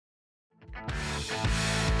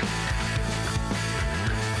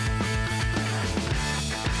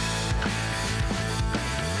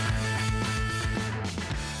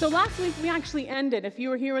So last week we actually ended, if you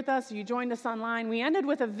were here with us or you joined us online, we ended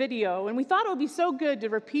with a video, and we thought it would be so good to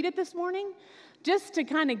repeat it this morning, just to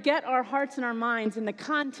kind of get our hearts and our minds in the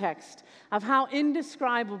context of how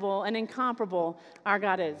indescribable and incomparable our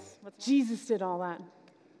God is. Jesus did all that.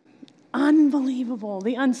 Unbelievable.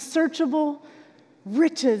 The unsearchable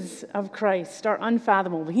riches of Christ are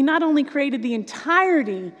unfathomable. He not only created the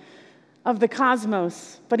entirety of the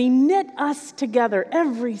cosmos, but he knit us together,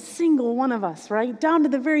 every single one of us, right? Down to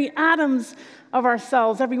the very atoms of our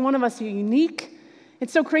cells. Every one of us are unique.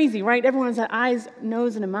 It's so crazy, right? Everyone has eyes,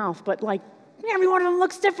 nose, and a mouth, but like every one of them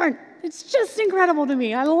looks different. It's just incredible to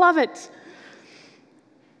me. I love it.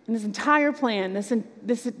 And this entire plan,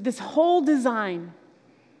 this whole design,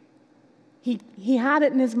 he had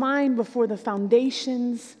it in his mind before the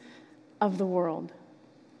foundations of the world.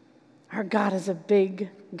 Our God is a big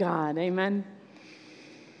God, amen?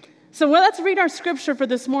 So let's read our scripture for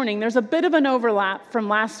this morning. There's a bit of an overlap from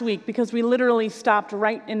last week because we literally stopped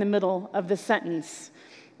right in the middle of the sentence.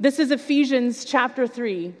 This is Ephesians chapter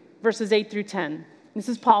 3, verses 8 through 10. This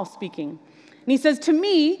is Paul speaking. And he says, "To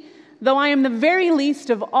me, though I am the very least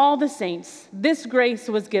of all the saints, this grace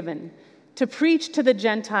was given, to preach to the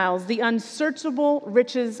Gentiles the unsearchable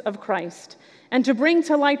riches of Christ, and to bring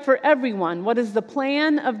to light for everyone what is the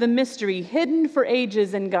plan of the mystery hidden for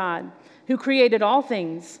ages in God, who created all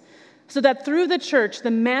things, so that through the church the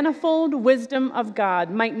manifold wisdom of God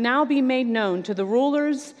might now be made known to the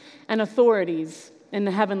rulers and authorities in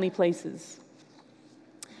the heavenly places."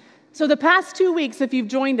 So the past 2 weeks, if you've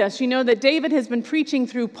joined us, you know that David has been preaching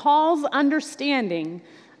through Paul's understanding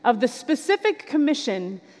of the specific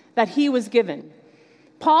commission that he was given.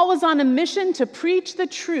 Paul was on a mission to preach the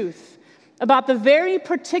truth about the very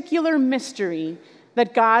particular mystery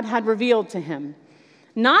that God had revealed to him.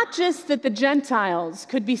 Not just that the Gentiles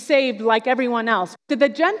could be saved like everyone else, but that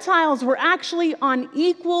the Gentiles were actually on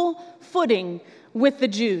equal footing with the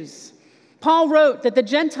Jews. Paul wrote that the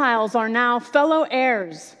Gentiles are now fellow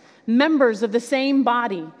heirs, members of the same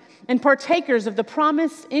body, and partakers of the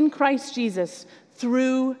promise in Christ Jesus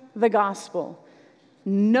through the gospel.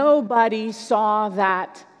 Nobody saw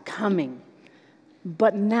that coming.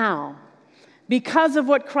 But now, because of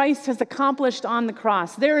what Christ has accomplished on the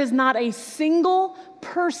cross, there is not a single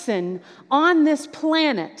person on this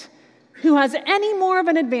planet who has any more of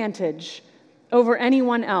an advantage over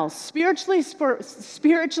anyone else. Spiritually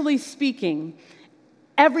speaking,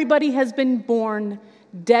 everybody has been born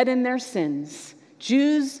dead in their sins,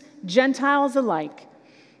 Jews, Gentiles alike.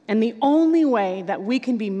 And the only way that we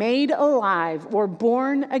can be made alive or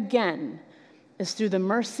born again is through the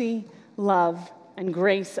mercy, love, and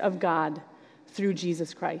grace of God through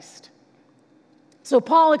Jesus Christ. So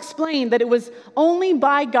Paul explained that it was only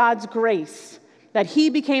by God's grace that he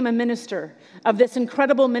became a minister of this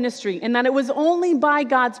incredible ministry, and that it was only by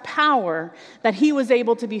God's power that he was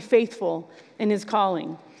able to be faithful in his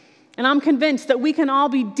calling. And I'm convinced that we can all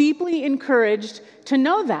be deeply encouraged to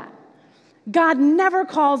know that. God never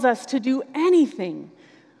calls us to do anything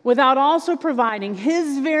without also providing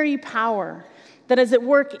his very power that is at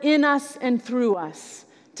work in us and through us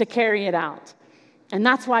to carry it out. And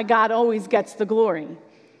that's why God always gets the glory.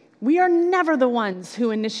 We are never the ones who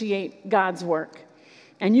initiate God's work.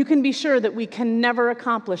 And you can be sure that we can never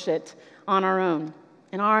accomplish it on our own,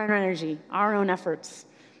 in our own energy, our own efforts.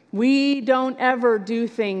 We don't ever do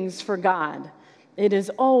things for God. It is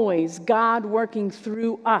always God working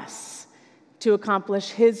through us to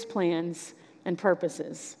accomplish his plans and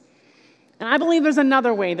purposes. And I believe there's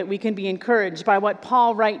another way that we can be encouraged by what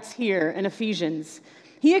Paul writes here in Ephesians.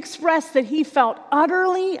 He expressed that he felt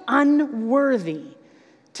utterly unworthy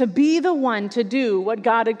to be the one to do what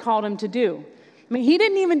God had called him to do. I mean, he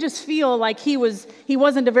didn't even just feel like he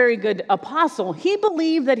wasn't a very good apostle. He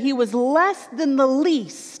believed that he was less than the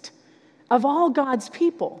least of all God's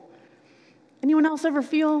people. Anyone else ever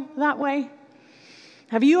feel that way?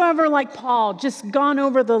 Have you ever, like Paul, just gone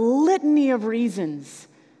over the litany of reasons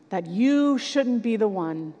that you shouldn't be the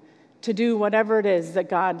one to do whatever it is that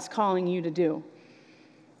God's calling you to do?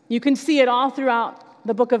 You can see it all throughout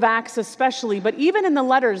the book of Acts especially, but even in the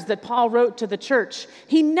letters that Paul wrote to the church,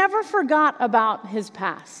 he never forgot about his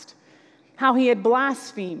past, how he had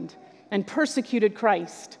blasphemed and persecuted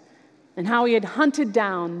Christ, and how he had hunted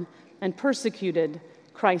down and persecuted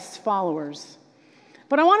Christ's followers.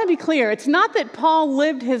 But I want to be clear, it's not that Paul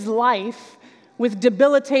lived his life with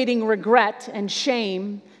debilitating regret and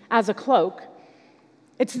shame as a cloak.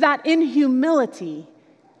 It's that in humility,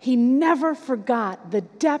 he never forgot the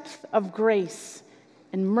depth of grace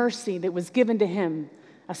and mercy that was given to him,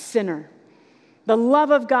 a sinner. The love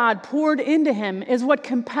of God poured into him is what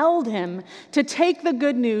compelled him to take the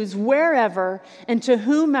good news wherever and to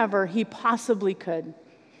whomever he possibly could.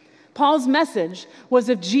 Paul's message was,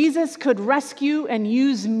 if Jesus could rescue and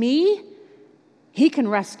use me, he can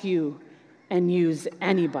rescue and use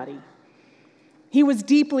anybody. He was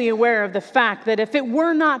deeply aware of the fact that if it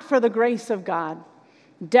were not for the grace of God,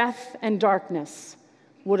 death and darkness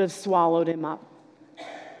would have swallowed him up.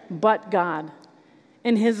 But God,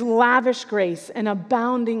 in his lavish grace and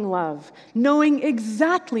abounding love, knowing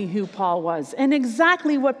exactly who Paul was and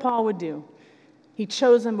exactly what Paul would do, he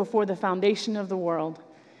chose him before the foundation of the world.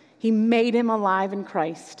 He made him alive in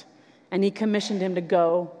Christ, and he commissioned him to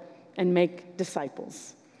go and make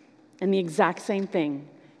disciples. And the exact same thing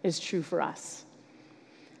is true for us.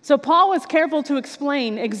 So Paul was careful to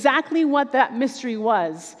explain exactly what that mystery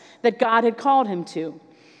was that God had called him to.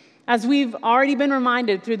 As we've already been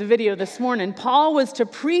reminded through the video this morning, Paul was to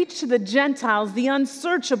preach to the Gentiles the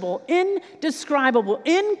unsearchable, indescribable,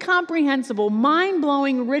 incomprehensible,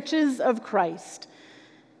 mind-blowing riches of Christ.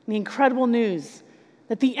 The incredible news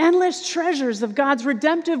that the endless treasures of God's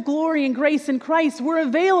redemptive glory and grace in Christ were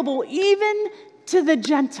available even to the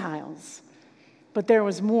Gentiles. But there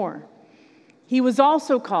was more. He was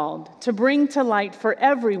also called to bring to light for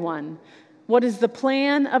everyone what is the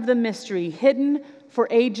plan of the mystery hidden for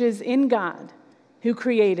ages in God, who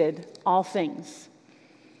created all things.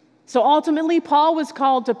 So ultimately, Paul was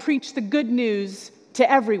called to preach the good news to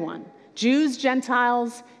everyone, Jews,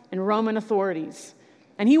 Gentiles, and Roman authorities.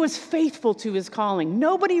 And he was faithful to his calling.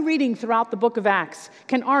 Nobody reading throughout the book of Acts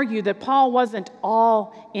can argue that Paul wasn't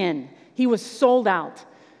all in. He was sold out.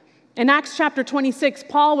 In Acts chapter 26,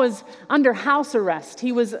 Paul was under house arrest.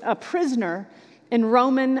 He was a prisoner in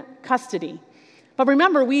Roman custody. But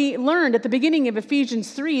remember, we learned at the beginning of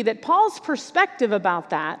Ephesians 3 that Paul's perspective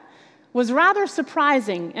about that was rather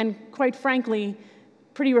surprising and, quite frankly,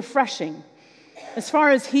 pretty refreshing. As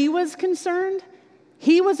far as he was concerned,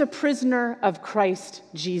 he was a prisoner of Christ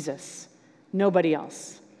Jesus, nobody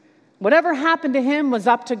else. Whatever happened to him was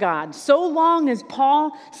up to God, so long as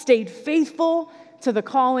Paul stayed faithful to the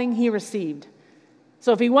calling he received.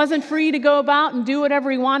 So if he wasn't free to go about and do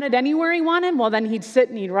whatever he wanted anywhere he wanted, well, then he'd sit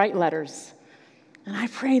and he'd write letters. And I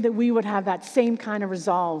pray that we would have that same kind of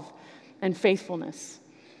resolve and faithfulness.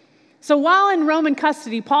 So while in Roman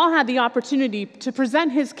custody, Paul had the opportunity to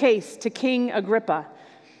present his case to King Agrippa.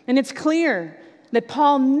 And it's clear that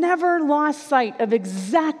Paul never lost sight of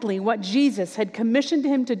exactly what Jesus had commissioned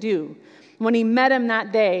him to do when he met him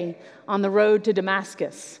that day on the road to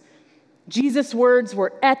Damascus. Jesus' words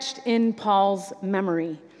were etched in Paul's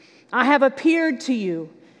memory. I have appeared to you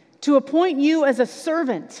to appoint you as a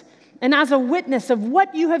servant and as a witness of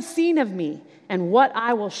what you have seen of me and what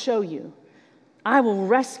I will show you. I will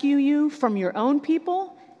rescue you from your own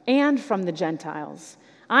people and from the Gentiles.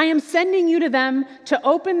 I am sending you to them to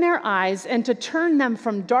open their eyes and to turn them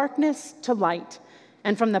from darkness to light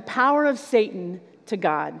and from the power of Satan to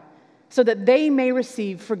God, so that they may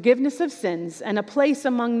receive forgiveness of sins and a place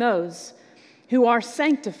among those who are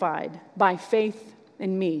sanctified by faith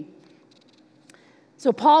in me.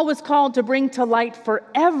 So Paul was called to bring to light for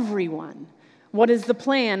everyone what is the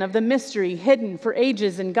plan of the mystery hidden for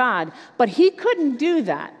ages in God, but he couldn't do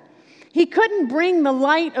that. He couldn't bring the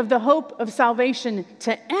light of the hope of salvation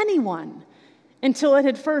to anyone until it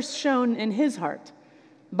had first shone in his heart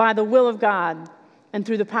by the will of God and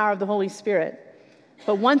through the power of the Holy Spirit.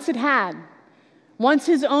 But once it had, once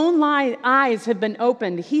his own eyes had been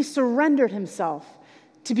opened, he surrendered himself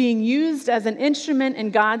to being used as an instrument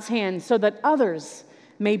in God's hands so that others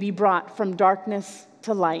may be brought from darkness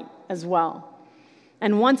to light as well.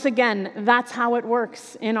 And once again, that's how it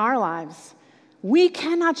works in our lives. We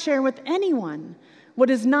cannot share with anyone what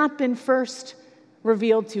has not been first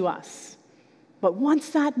revealed to us. But once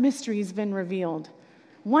that mystery has been revealed,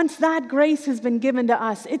 once that grace has been given to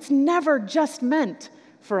us, it's never just meant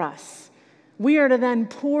for us. We are to then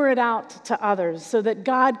pour it out to others so that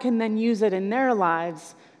God can then use it in their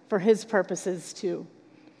lives for his purposes too.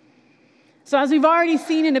 So as we've already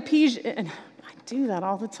seen in Ephesians, and I do that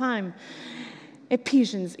all the time,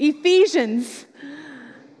 Ephesians,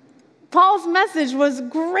 Paul's message was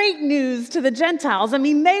great news to the Gentiles. I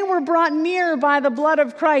mean, they were brought near by the blood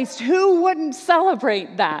of Christ. Who wouldn't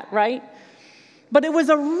celebrate that, right? But it was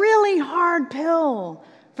a really hard pill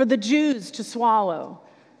for the Jews to swallow.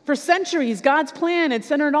 For centuries, God's plan had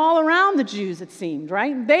centered all around the Jews, it seemed,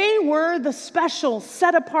 right? They were the special,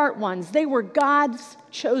 set-apart ones. They were God's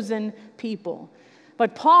chosen people.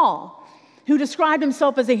 But Paul, who described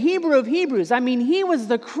himself as a Hebrew of Hebrews, I mean, he was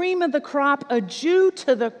the cream of the crop, a Jew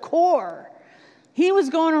to the core. He was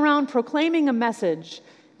going around proclaiming a message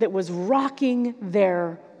that was rocking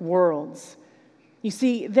their worlds. You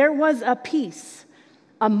see, there was a piece,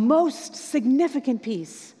 a most significant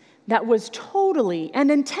piece, that was totally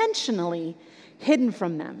and intentionally hidden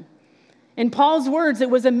from them. In Paul's words, it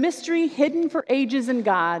was a mystery hidden for ages in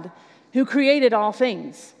God who created all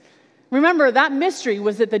things. Remember, that mystery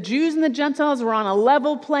was that the Jews and the Gentiles were on a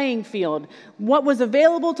level playing field. What was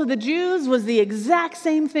available to the Jews was the exact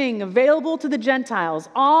same thing available to the Gentiles,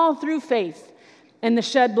 all through faith in the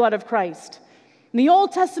shed blood of Christ. And the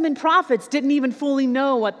Old Testament prophets didn't even fully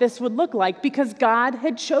know what this would look like because God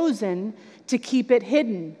had chosen to keep it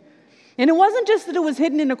hidden. And it wasn't just that it was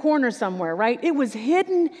hidden in a corner somewhere, right? It was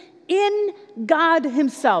hidden in God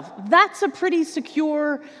himself. That's a pretty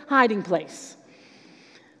secure hiding place.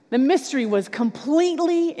 The mystery was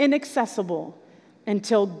completely inaccessible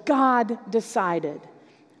until God decided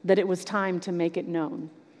that it was time to make it known.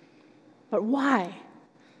 But why?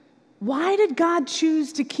 Why did God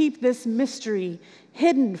choose to keep this mystery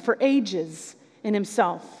hidden for ages in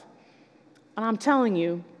himself? And I'm telling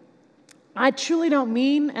you, I truly don't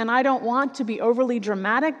mean and I don't want to be overly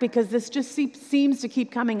dramatic because this just seems to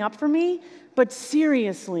keep coming up for me, but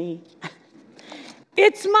seriously,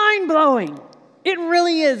 it's mind-blowing. It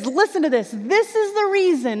really is. Listen to this. This is the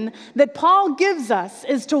reason that Paul gives us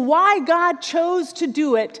as to why God chose to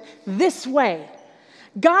do it this way.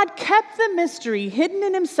 God kept the mystery hidden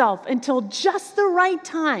in himself until just the right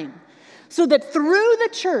time, so that through the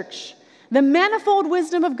church, the manifold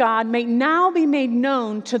wisdom of God may now be made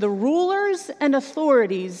known to the rulers and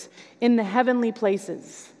authorities in the heavenly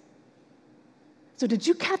places. So did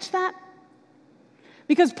you catch that?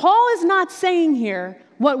 Because Paul is not saying here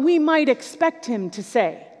what we might expect him to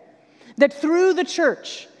say, that through the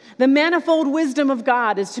church, the manifold wisdom of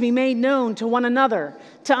God is to be made known to one another,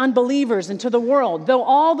 to unbelievers, and to the world, though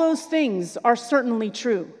all those things are certainly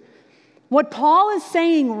true. What Paul is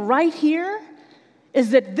saying right here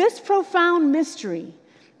is that this profound mystery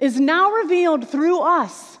is now revealed through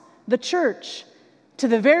us, the church, to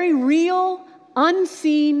the very real,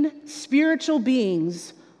 unseen spiritual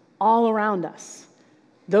beings all around us.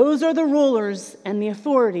 Those are the rulers and the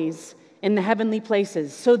authorities in the heavenly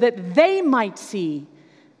places, so that they might see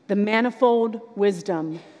the manifold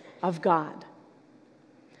wisdom of God.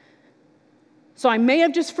 So I may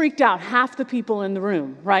have just freaked out half the people in the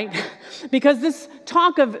room, right? Because this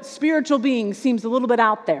talk of spiritual beings seems a little bit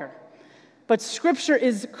out there. But Scripture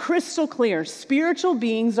is crystal clear. Spiritual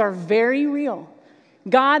beings are very real.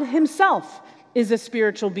 God himself is a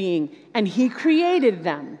spiritual being, and he created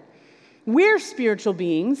them. We're spiritual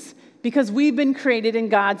beings because we've been created in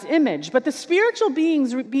God's image. But the spiritual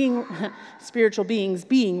beings being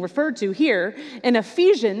referred to here in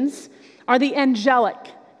Ephesians are the angelic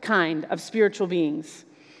kind of spiritual beings.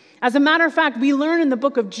 As a matter of fact, we learn in the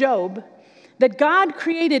book of Job that God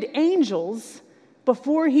created angels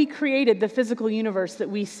before he created the physical universe that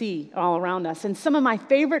we see all around us. And some of my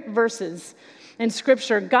favorite verses in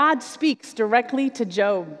Scripture, God speaks directly to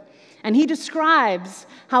Job. And he describes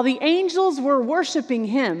how the angels were worshiping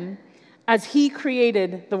him as he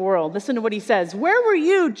created the world. Listen to what he says. "Where were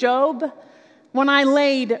you, Job, when I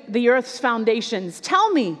laid the earth's foundations?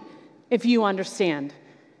 Tell me if you understand.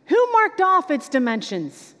 Who marked off its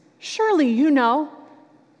dimensions? Surely you know.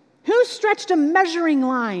 Who stretched a measuring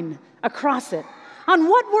line across it? On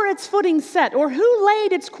what were its footings set? Or who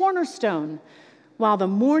laid its cornerstone? While the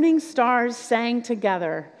morning stars sang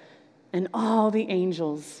together, and all the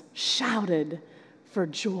angels shouted for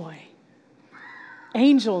joy."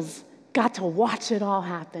 Angels got to watch it all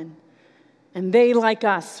happen. And they, like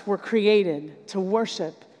us, were created to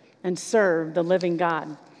worship and serve the living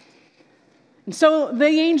God. And so the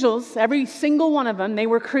angels, every single one of them, they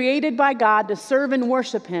were created by God to serve and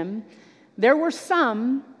worship him. There were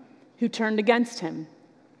some who turned against him.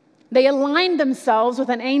 They aligned themselves with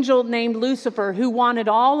an angel named Lucifer who wanted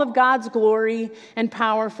all of God's glory and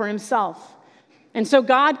power for himself. And so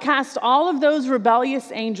God cast all of those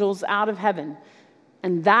rebellious angels out of heaven.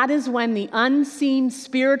 And that is when the unseen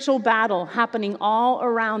spiritual battle happening all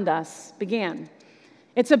around us began.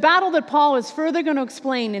 It's a battle that Paul is further going to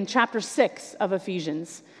explain in chapter 6 of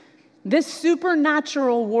Ephesians. This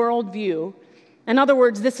supernatural worldview, in other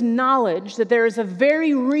words, this knowledge that there is a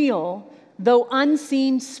very real, though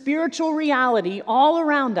unseen spiritual reality all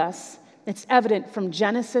around us, it's evident from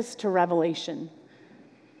Genesis to Revelation.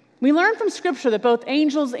 We learn from Scripture that both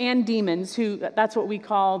angels and demons, that's what we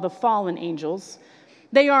call the fallen angels,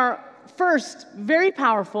 they are, first, very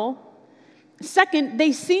powerful. Second,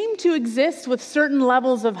 they seem to exist with certain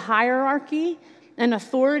levels of hierarchy and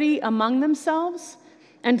authority among themselves.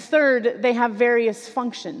 And third, they have various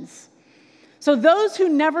functions. So those who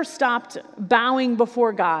never stopped bowing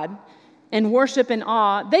before God in worship and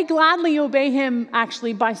awe, they gladly obey him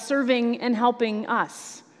actually by serving and helping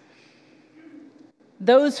us.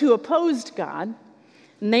 Those who opposed God,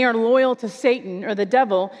 and they are loyal to Satan or the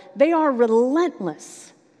devil, they are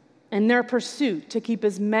relentless in their pursuit to keep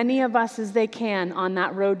as many of us as they can on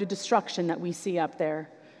that road to destruction that we see up there.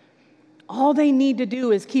 All they need to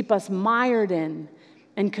do is keep us mired in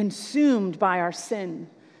and consumed by our sin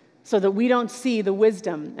so that we don't see the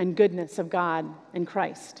wisdom and goodness of God and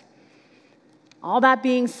Christ. All that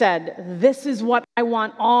being said, this is what I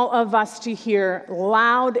want all of us to hear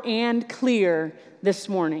loud and clear this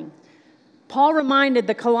morning. Paul reminded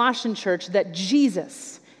the Colossian church that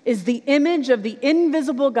Jesus is the image of the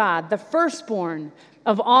invisible God, the firstborn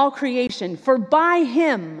of all creation. For by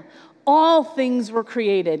him all things were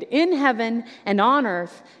created, in heaven and on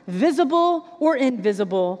earth, visible or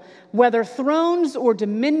invisible, whether thrones or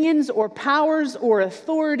dominions or powers or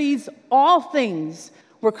authorities, all things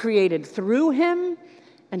were created through him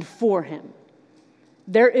and for him.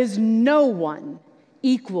 There is no one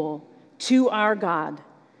equal to our God.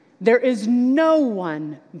 There is no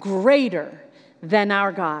one greater than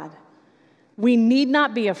our God. We need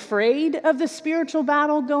not be afraid of the spiritual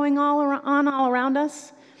battle going all around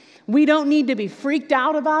us. We don't need to be freaked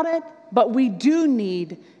out about it, but we do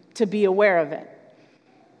need to be aware of it.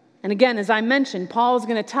 And again, as I mentioned, Paul is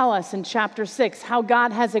going to tell us in chapter 6 how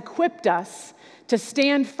God has equipped us to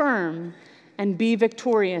stand firm and be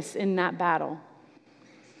victorious in that battle.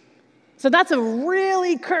 So that's a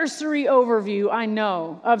really cursory overview, I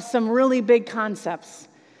know, of some really big concepts.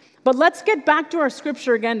 But let's get back to our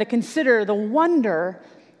scripture again to consider the wonder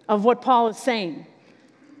of what Paul is saying.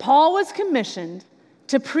 Paul was commissioned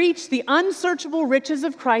to preach the unsearchable riches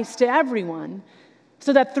of Christ to everyone,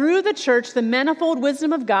 so that through the church the manifold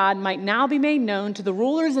wisdom of God might now be made known to the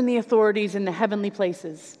rulers and the authorities in the heavenly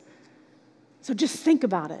places. So just think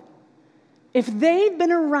about it. If they've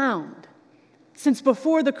been around since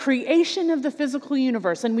before the creation of the physical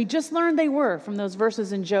universe, and we just learned they were from those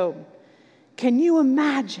verses in Job, can you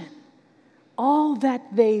imagine all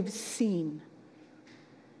that they've seen?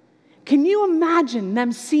 Can you imagine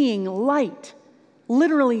them seeing light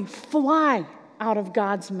literally fly out of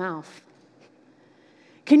God's mouth?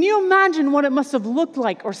 Can you imagine what it must have looked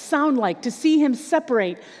like or sound like to see him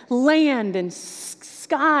separate land and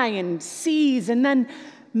sky and seas and then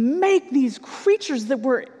make these creatures that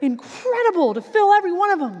were incredible to fill every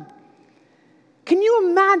one of them? Can you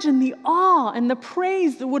imagine the awe and the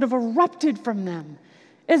praise that would have erupted from them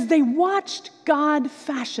as they watched God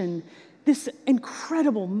fashion this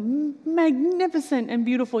incredible, magnificent, and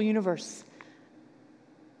beautiful universe?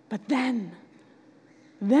 But then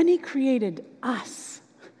he created us.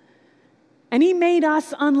 And he made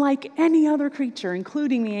us unlike any other creature,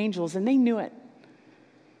 including the angels, and they knew it.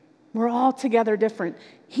 We're altogether different.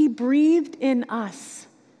 He breathed in us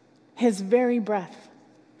his very breath.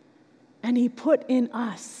 And he put in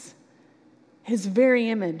us his very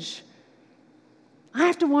image. I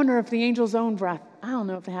have to wonder if the angels' own breath, I don't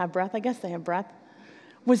know if they have breath, I guess they have breath,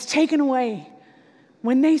 was taken away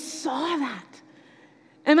when they saw that.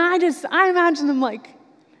 And I imagine them like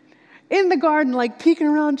in the garden, like peeking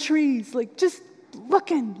around trees, like just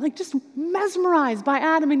looking, like just mesmerized by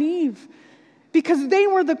Adam and Eve, because they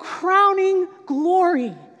were the crowning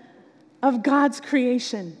glory of God's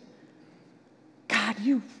creation. God,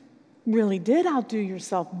 you really did outdo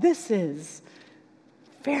yourself. This is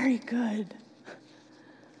very good.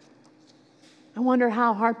 I wonder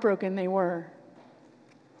how heartbroken they were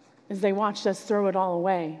as they watched us throw it all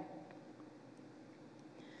away.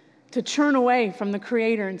 To turn away from the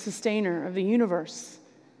creator and sustainer of the universe,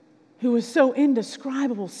 who was so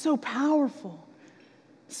indescribable, so powerful,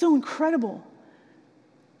 so incredible.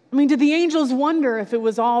 I mean, did the angels wonder if it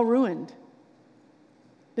was all ruined?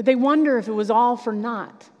 Did they wonder if it was all for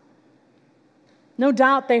naught? No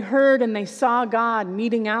doubt they heard and they saw God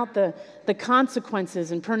meting out the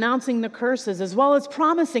consequences and pronouncing the curses, as well as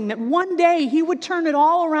promising that one day he would turn it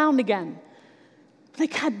all around again. But they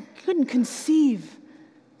couldn't conceive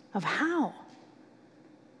of how.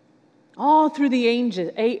 All through the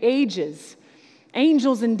ages,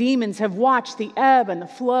 angels and demons have watched the ebb and the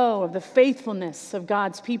flow of the faithfulness of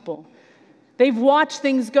God's people. They've watched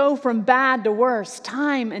things go from bad to worse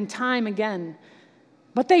time and time again.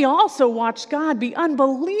 But they also watched God be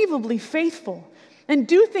unbelievably faithful and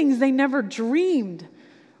do things they never dreamed,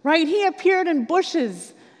 right? He appeared in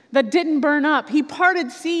bushes that didn't burn up. He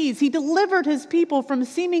parted seas. He delivered his people from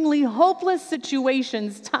seemingly hopeless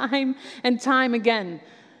situations time and time again.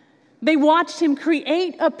 They watched him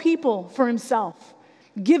create a people for himself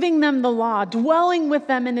giving them the law, dwelling with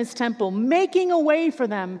them in his temple, making a way for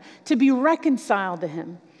them to be reconciled to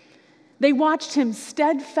him. They watched him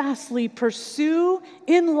steadfastly pursue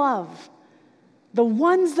in love the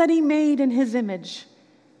ones that he made in his image,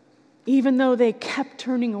 even though they kept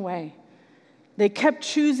turning away. They kept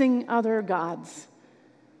choosing other gods.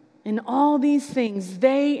 In all these things,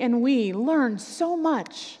 they and we learn so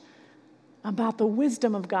much about the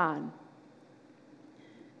wisdom of God.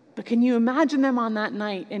 But can you imagine them on that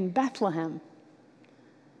night in Bethlehem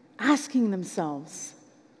asking themselves,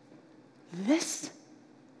 this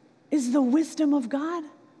is the wisdom of God?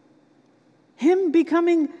 Him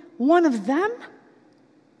becoming one of them?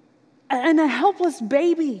 And a helpless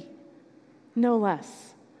baby, no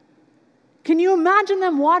less. Can you imagine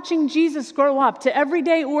them watching Jesus grow up to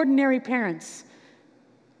everyday, ordinary parents?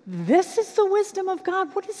 This is the wisdom of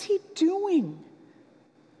God. What is he doing?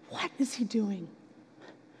 What is he doing?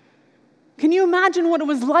 Can you imagine what it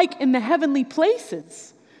was like in the heavenly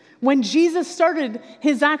places when Jesus started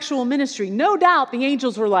his actual ministry? No doubt the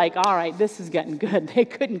angels were like, all right, this is getting good. They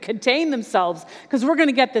couldn't contain themselves because we're going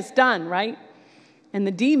to get this done, right? And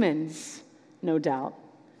the demons, no doubt,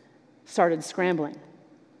 started scrambling.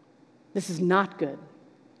 This is not good.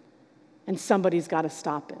 And somebody's got to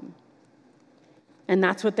stop him. And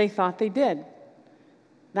that's what they thought they did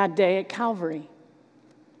that day at Calvary.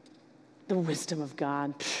 The wisdom of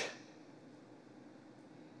God.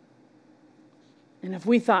 And if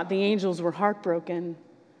we thought the angels were heartbroken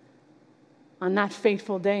on that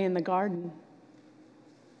fateful day in the garden,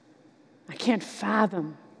 I can't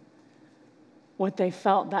fathom what they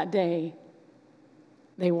felt that day.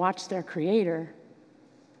 They watched their Creator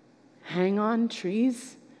hang on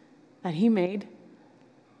trees that he made,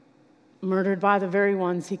 murdered by the very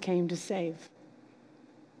ones he came to save.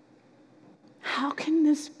 How can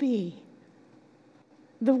this be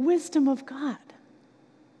the wisdom of God?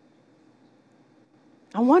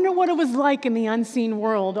 I wonder what it was like in the unseen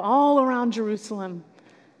world all around Jerusalem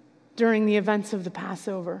during the events of the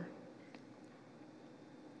Passover.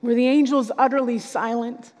 Were the angels utterly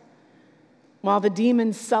silent while the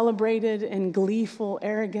demons celebrated in gleeful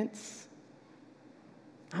arrogance?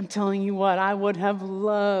 I'm telling you what, I would have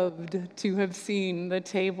loved to have seen the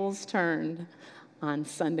tables turned on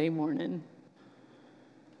Sunday morning.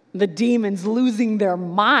 The demons losing their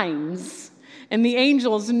minds, and the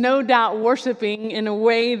angels no doubt worshiping in a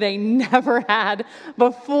way they never had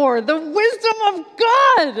before. The wisdom of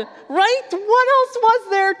God, right? What else was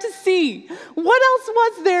there to see? What else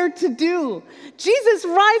was there to do? Jesus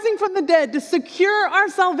rising from the dead to secure our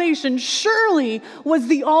salvation surely was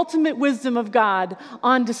the ultimate wisdom of God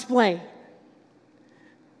on display.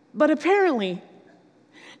 But apparently,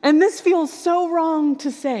 and this feels so wrong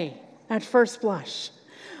to say at first blush,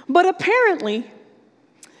 but apparently,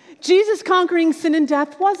 Jesus conquering sin and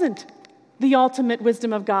death wasn't the ultimate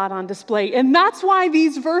wisdom of God on display. And that's why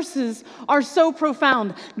these verses are so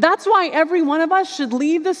profound. That's why every one of us should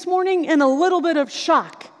leave this morning in a little bit of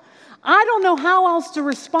shock. I don't know how else to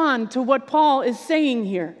respond to what Paul is saying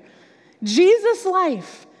here. Jesus'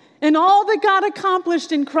 life and all that God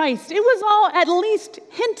accomplished in Christ, it was all at least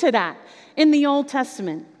hinted at in the Old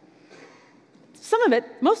Testament. Some of it,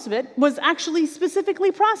 most of it, was actually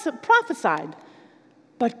specifically prophesied.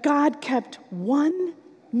 But God kept one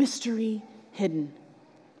mystery hidden: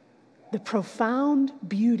 the profound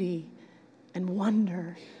beauty and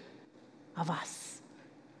wonder of us,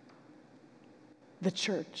 the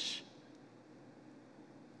church.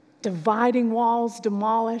 Dividing walls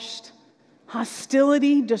demolished,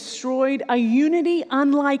 hostility destroyed, a unity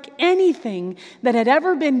unlike anything that had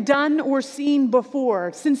ever been done or seen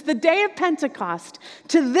before. Since the day of Pentecost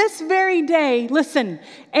to this very day, listen,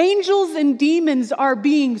 angels and demons are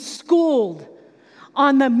being schooled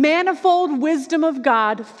on the manifold wisdom of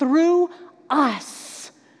God through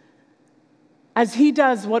us as he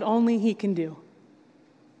does what only he can do.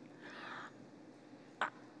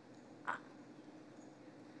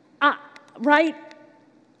 Right?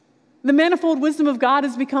 The manifold wisdom of God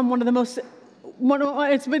has become one of the most,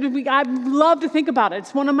 I love to think about it.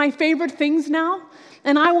 It's one of my favorite things now,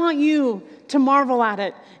 and I want you to marvel at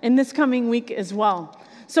it in this coming week as well.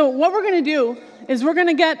 So what we're going to do is we're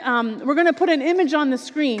going to put an image on the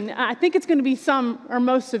screen. I think it's going to be some or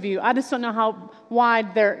most of you. I just don't know how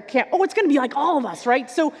wide they're. It's going to be like all of us, right?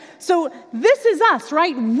 So this is us,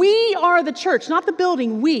 right? We are the church, not the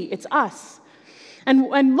building. It's us,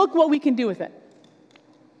 and look what we can do with it.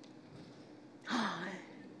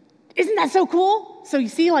 Isn't that so cool? So you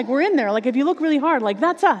see, like, we're in there. Like, if you look really hard, like,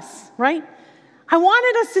 that's us, right? I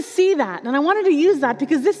wanted us to see that, and I wanted to use that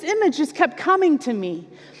because this image just kept coming to me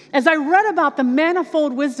as I read about the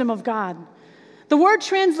manifold wisdom of God. The word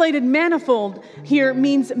translated manifold here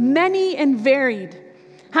means many and varied,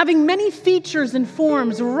 having many features and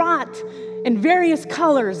forms, wrought in various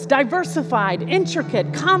colors, diversified,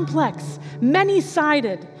 intricate, complex,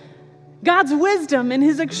 many-sided. God's wisdom in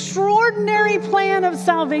his extraordinary plan of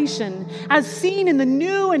salvation, as seen in the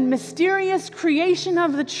new and mysterious creation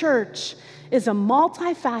of the church, is a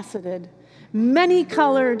multifaceted,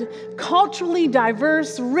 many-colored, culturally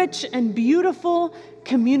diverse, rich, and beautiful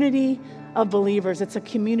community of believers. It's a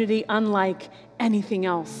community unlike anything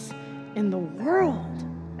else in the world.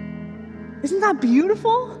 Isn't that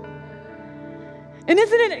beautiful? And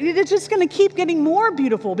it's just going to keep getting more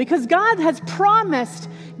beautiful because God has promised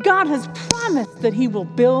that he will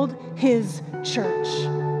build his church.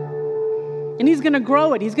 And he's going to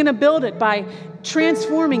grow it. He's going to build it by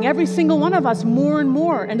transforming every single one of us more and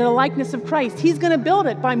more into the likeness of Christ. He's going to build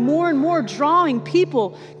it by more and more drawing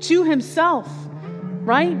people to himself,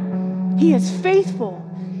 right? He is faithful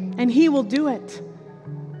and he will do it.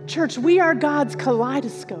 Church, we are God's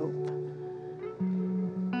kaleidoscope.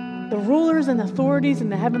 The rulers and authorities in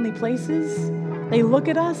the heavenly places, they look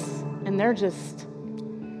at us and they're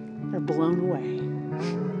blown away.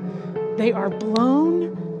 They are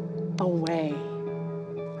blown away.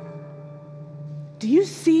 Do you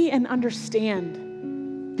see and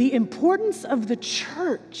understand the importance of the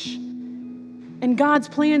church and God's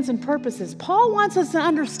plans and purposes? Paul wants us to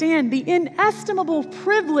understand the inestimable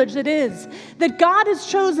privilege it is that God has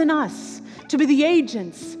chosen us to be the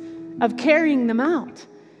agents of carrying them out.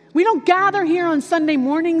 We don't gather here on Sunday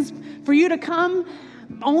mornings for you to come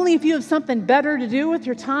only if you have something better to do with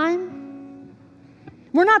your time.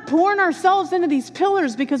 We're not pouring ourselves into these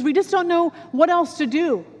pillars because we just don't know what else to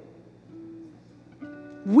do.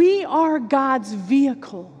 We are God's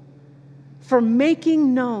vehicle for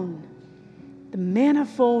making known the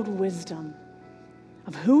manifold wisdom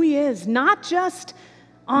of who he is, not just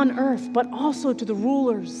on earth, but also to the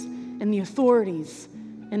rulers and the authorities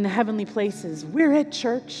in the heavenly places. We're it,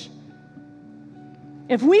 church.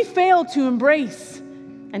 If we fail to embrace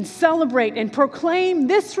and celebrate and proclaim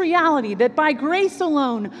this reality that by grace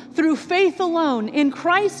alone, through faith alone, in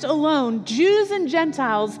Christ alone, Jews and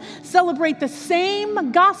Gentiles celebrate the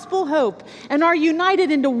same gospel hope and are united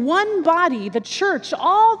into one body, the church,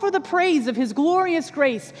 all for the praise of his glorious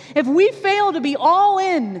grace. If we fail to be all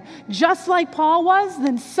in, just like Paul was,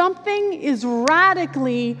 then something is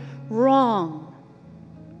radically wrong.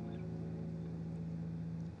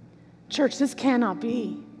 Church, this cannot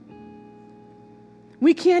be.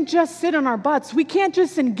 We can't just sit on our butts. We can't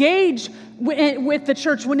just engage with the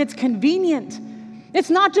church when it's convenient. It's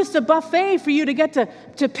not just a buffet for you to get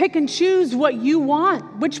to pick and choose what you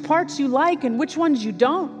want, which parts you like and which ones you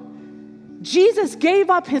don't. Jesus gave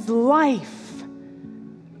up his life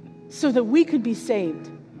so that we could be saved,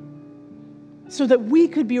 so that we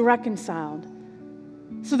could be reconciled,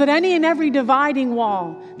 so that any and every dividing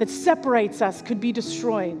wall that separates us could be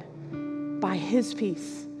destroyed by his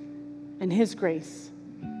peace and his grace,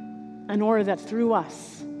 in order that through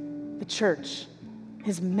us, the church,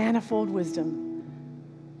 his manifold wisdom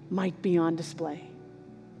might be on display.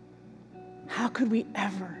 How could we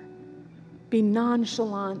ever be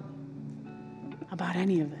nonchalant about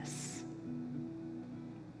any of this?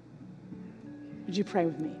 Would you pray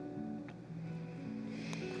with me?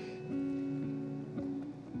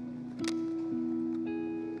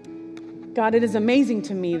 God, it is amazing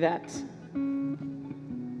to me that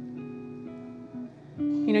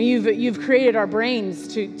you've created our brains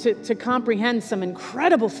to comprehend some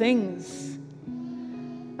incredible things,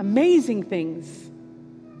 amazing things.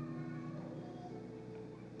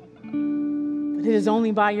 But it is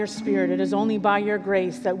only by your Spirit, it is only by your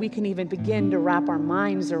grace that we can even begin to wrap our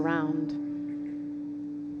minds around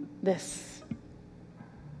this.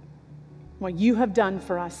 What you have done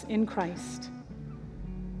for us in Christ,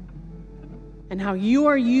 and how you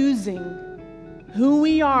are using who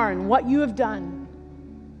we are and what you have done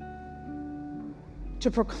to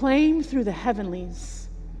proclaim through the heavenlies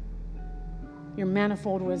your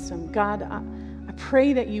manifold wisdom. God, I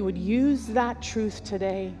pray that you would use that truth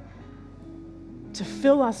today to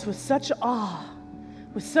fill us with such awe,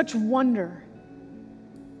 with such wonder,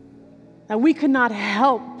 that we could not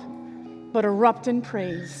help but erupt in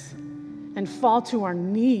praise and fall to our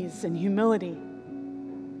knees in humility,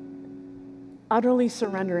 utterly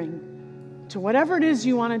surrendering to whatever it is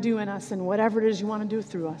you want to do in us and whatever it is you want to do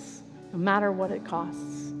through us, no matter what it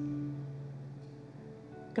costs.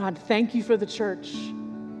 God, thank you for the church.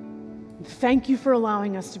 Thank you for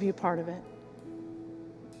allowing us to be a part of it.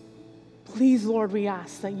 Please, Lord, we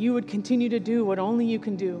ask that you would continue to do what only you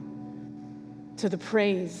can do to the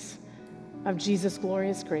praise of Jesus'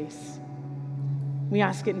 glorious grace. We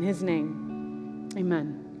ask it in his name.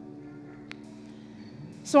 Amen.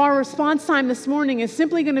 So our response time this morning is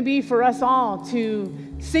simply going to be for us all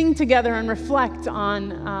to sing together and reflect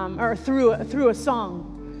on, or through a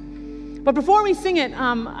song. But before we sing it,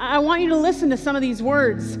 I want you to listen to some of these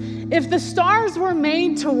words. If the stars were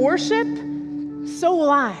made to worship, so will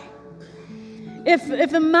I.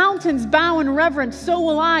 If the mountains bow in reverence, so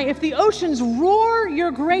will I. If the oceans roar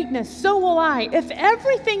your greatness, so will I. If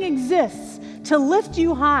everything exists to lift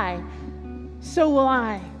you high, so will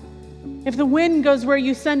I. If the wind goes where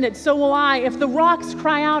you send it, so will I. If the rocks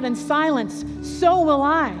cry out in silence, so will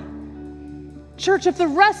I. Church, if the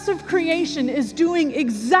rest of creation is doing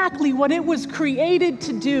exactly what it was created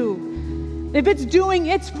to do, if it's doing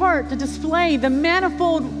its part to display the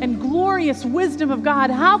manifold and glorious wisdom of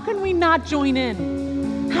God, how can we not join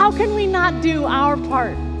in? How can we not do our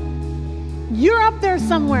part? You're up there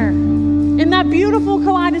somewhere in that beautiful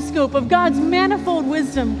kaleidoscope of God's manifold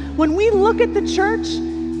wisdom. When we look at the church,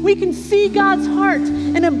 we can see God's heart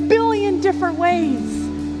in a billion different ways.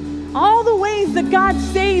 All the ways that God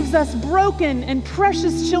saves us broken and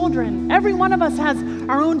precious children. Every one of us has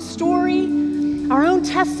our own story, our own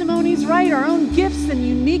testimonies, right? Our own gifts and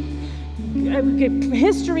unique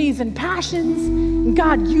histories and passions. And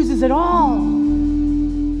God uses it all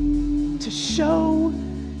to show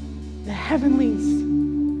the heavenlies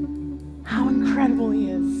how incredible he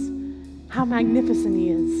is, how magnificent he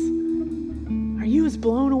is. Are you as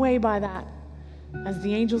blown away by that as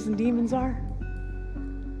the angels and demons are?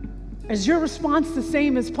 Is your response the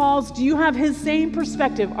same as Paul's? Do you have his same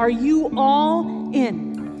perspective? Are you all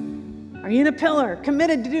in? Are you in a pillar,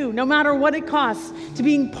 committed to do, no matter what it costs, to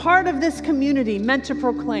being part of this community meant to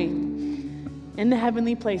proclaim in the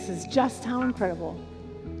heavenly places just how incredible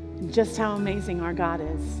and just how amazing our God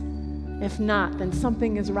is? If not, then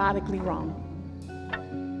something is radically wrong.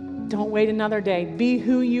 Don't wait another day. Be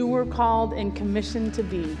who you were called and commissioned to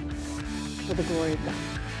be for the glory of God.